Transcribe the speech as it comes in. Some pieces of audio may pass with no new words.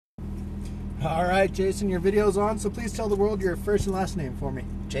All right, Jason, your video's on, so please tell the world your first and last name for me.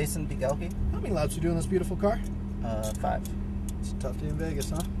 Jason Bigelki. How many laps you do in this beautiful car? 5. It's a tough day in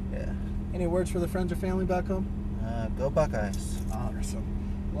Vegas, huh? Yeah. Any words for the friends or family back home? Go Buckeyes. Awesome.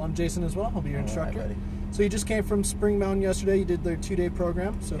 Well, I'm Jason as well. I'll be your instructor. Right, buddy. So you just came from Spring Mountain yesterday. You did their 2-day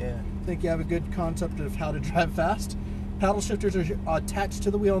program, so Yeah. I think you have a good concept of how to drive fast. Paddle shifters are attached to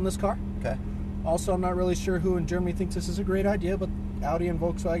the wheel in this car. Okay. Also, I'm not really sure who in Germany thinks this is a great idea, but Audi and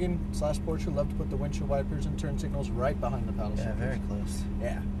Volkswagen / Porsche love to put the windshield wipers and turn signals right behind the paddle shifters. Yeah, very close.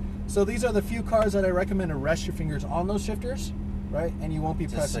 Yeah. So these are the few cars that I recommend to rest your fingers on those shifters, right? And you won't be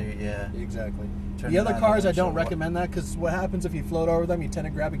pressing. So yeah. Exactly. Turn The other on cars, the I don't windshield recommend that because what happens if you float over them, you tend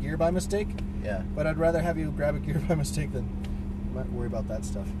to grab a gear by mistake. Yeah. But I'd rather have you grab a gear by mistake than worry about that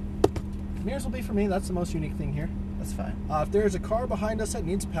stuff. Mirrors will be for me. That's the most unique thing here. That's fine. If there's a car behind us that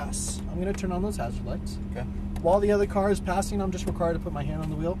needs to pass, I'm going to turn on those hazard lights. Okay. While the other car is passing, I'm just required to put my hand on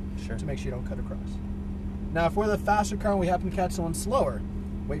the wheel Sure. to make sure you don't cut across. Now, if we're the faster car and we happen to catch someone slower,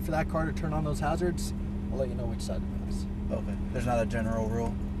 wait for that car to turn on those hazards. I'll let you know which side to pass. Okay. There's not a general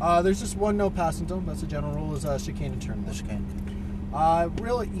rule. There's just one no passing zone. That's the general rule, is chicane and turn. The chicane.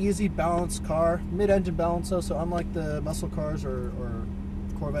 Real easy balanced car, mid-engine balance though, so unlike the muscle cars or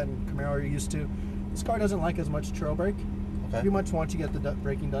Corvette and Camaro you're used to, this car doesn't like as much trail brake. Okay. Pretty much once you get the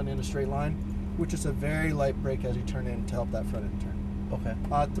braking done in a straight line, which is a very light brake as you turn in to help that front end turn. Okay.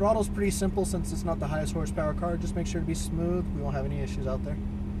 Throttle's pretty simple since it's not the highest horsepower car. Just make sure to be smooth. We won't have any issues out there.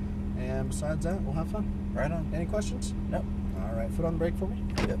 And besides that, we'll have fun. Right on. Any questions? Nope. All right, foot on the brake for me.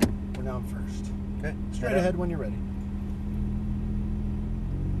 Yep. We're now in first. Okay. Straight ahead when you're ready.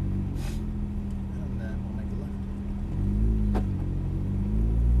 And then we'll make a left.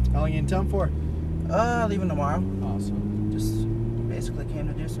 How long you in town for? Leaving tomorrow. Awesome. Just basically came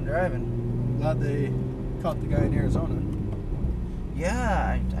to do some driving. Glad they caught the guy in Arizona.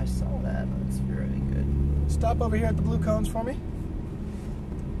 Yeah, I saw that. That's very good. Stop over here at the blue cones for me.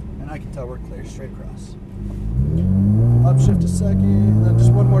 And I can tell we're clear straight across. Upshift a second, and then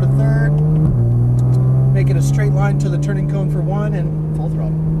just one more to third. Make it a straight line to the turning cone for 1 and full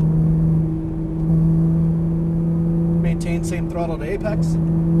throttle. Maintain same throttle to apex.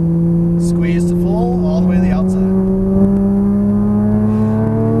 Squeeze to full, all the way to the outside.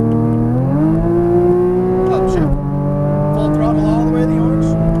 Upshift. Full throttle all the way to the orange.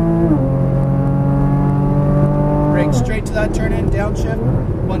 Brake straight to that turn in, downshift.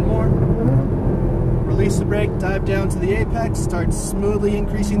 One more. Release the brake, dive down to the apex, start smoothly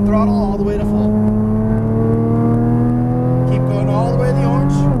increasing throttle all the way to full. Keep going all the way to the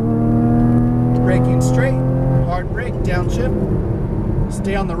orange. Braking straight, hard brake, downshift.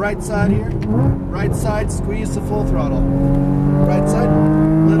 Stay on the right side here. Right side, squeeze to full throttle. Right side,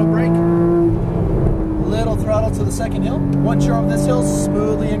 little brake. Little throttle to the second hill. Once you're over this hill,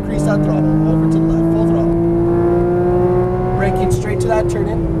 smoothly increase that throttle. Over to the left, full throttle. Braking straight to that turn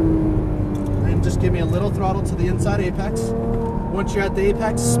in. And just give me a little throttle to the inside apex. Once you're at the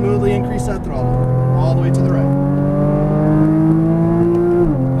apex, smoothly increase that throttle. All the way to the right.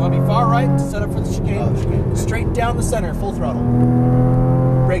 Want to be far right to set up for the chicane. Oh, chicane. Straight down the center, full throttle.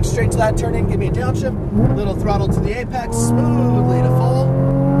 Brake straight to that turn in, give me a downshift. Little throttle to the apex, smoothly to full.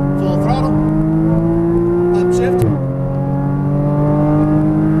 Full throttle. Upshift.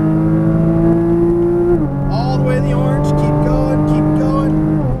 All the way to the orange, keep going, keep going.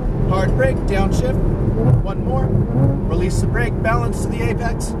 Hard brake, downshift. One more. Release the brake, balance to the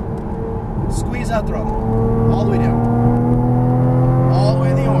apex. Squeeze that throttle. All the way down. All the way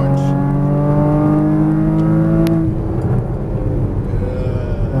to the orange.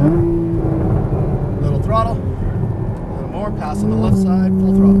 Good. Little throttle. A little more. Pass on the left side.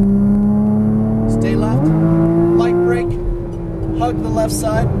 Full throttle. Stay left. Light brake. Hug the left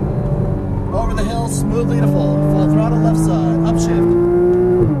side. Over the hill. Smoothly to full. Full throttle left side. Upshift.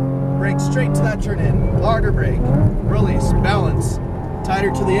 Brake straight to that turn in. Harder brake. Release. Balance.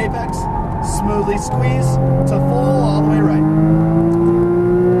 Tighter to the apex. Smoothly squeeze to full all the way right.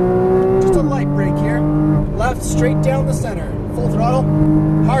 Just a light brake here. Left straight down the center. Full throttle.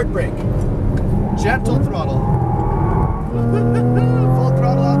 Hard brake. Gentle throttle. Full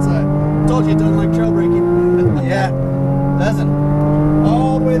throttle outside. Told you it doesn't like trail braking. Yeah, doesn't.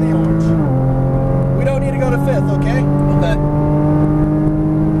 All the way to the orange. We don't need to go to 5th, okay? Okay.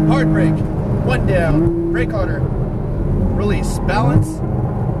 Hard brake. One down. Brake harder. Release. Balance.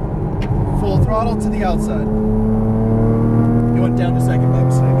 Full throttle to the outside. You went down to second by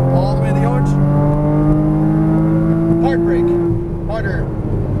mistake. All the way to the orange. Hard brake. Harder.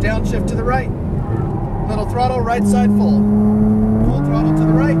 Downshift to the right. Little throttle, right side full. Full throttle to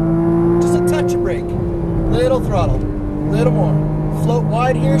the right. Just a touch of brake. Little throttle. Little more. float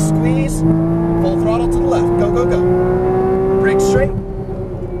wide here, squeeze, full throttle to the left. Go, go, go. Brake straight.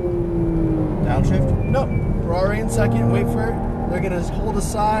 Downshift? No, we're already in second, wait for it. They're gonna hold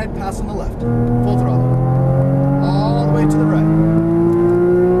aside, pass on the left. Full throttle. All the way to the right.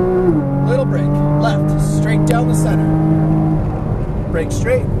 Little brake, left, straight down the center. Brake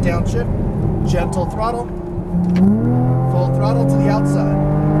straight, downshift, gentle throttle. Full throttle to the outside.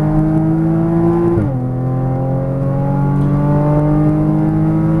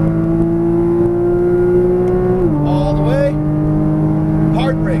 All the way.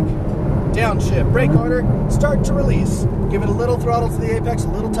 Hard brake. Downshift. Brake harder. Start to release. Give it a little throttle to the apex, a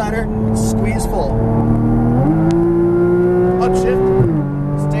little tighter. Squeeze full.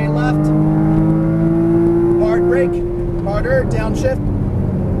 Upshift. Stay left. Hard brake. Harder. Downshift.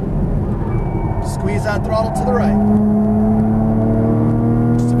 Squeeze that throttle to the right.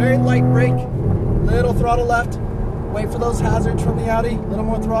 Just a very light brake. Little throttle left. Wait for those hazards from the Audi. A little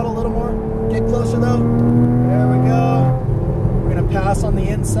more throttle, a little more. Get closer though. There we go. We're going to pass on the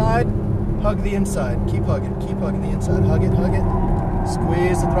inside. Hug the inside. Keep hugging the inside. Hug it, hug it.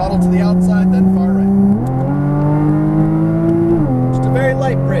 Squeeze the throttle to the outside, then far right. Just a very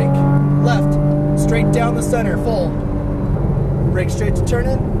light brake. Left. Straight down the center, full. Brake straight to turn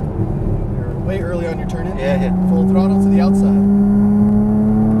in. You're way early on your turn in. Yeah, yeah. Full throttle to the outside.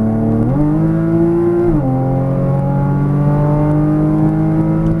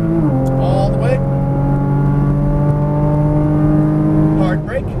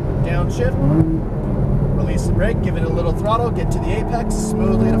 Shift, release the brake, give it a little throttle, get to the apex,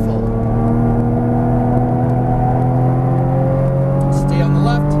 smoothly to full. Stay on the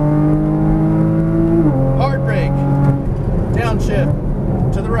left. Hard brake,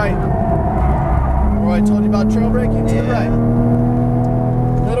 downshift, to the right. Remember I told you about trail braking? To the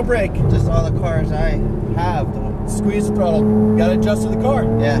right. Little brake. Just all the cars I have. Squeeze the throttle. Got to adjust to the car.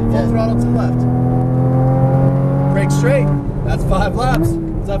 Yeah. Full throttle to the left. Brake straight. That's 5 laps.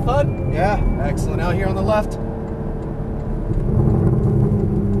 Is that fun? Yeah. Excellent. Out here on the left.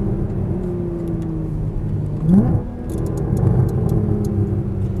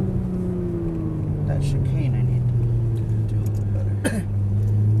 That chicane I need to do a little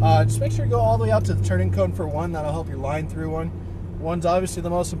better. Just make sure you go all the way out to the turning cone for 1. That'll help you line through 1. 1's obviously the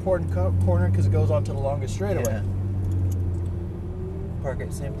most important corner because it goes on to the longest straightaway. Yeah. Park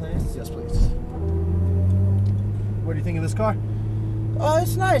at same place? Yes, please. What do you think of this car? Oh,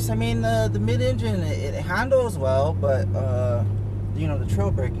 it's nice. I mean, the mid-engine, it handles well, but, you know, the trail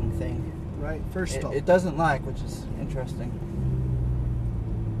braking thing. Right, first stall. It doesn't like, which is interesting.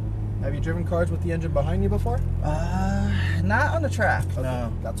 Have you driven cars with the engine behind you before? Not on the track, Okay,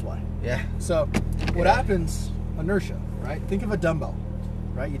 no. that's why. Yeah. So, what happens, inertia, right? Think of a dumbbell,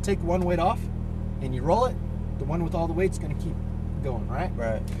 right? You take one weight off, and you roll it, the one with all the weight's going to keep going, right?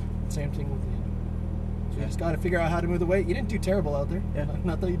 Right. Same thing with the engine. So you just got to figure out how to move the weight. You didn't do terrible out there. Yeah.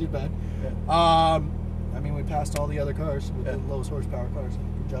 Not that you did bad. Yeah. I mean, we passed all the other cars with the lowest horsepower cars.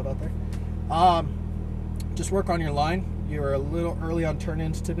 Good job out there. Just work on your line. You're a little early on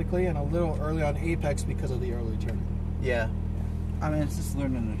turn-ins typically, and a little early on apex because of the early turn-in. Yeah. I mean, it's just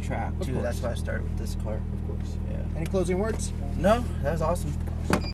learning the track, too. That's why I started with this car. Of course. Yeah. Any closing words? No, that was awesome.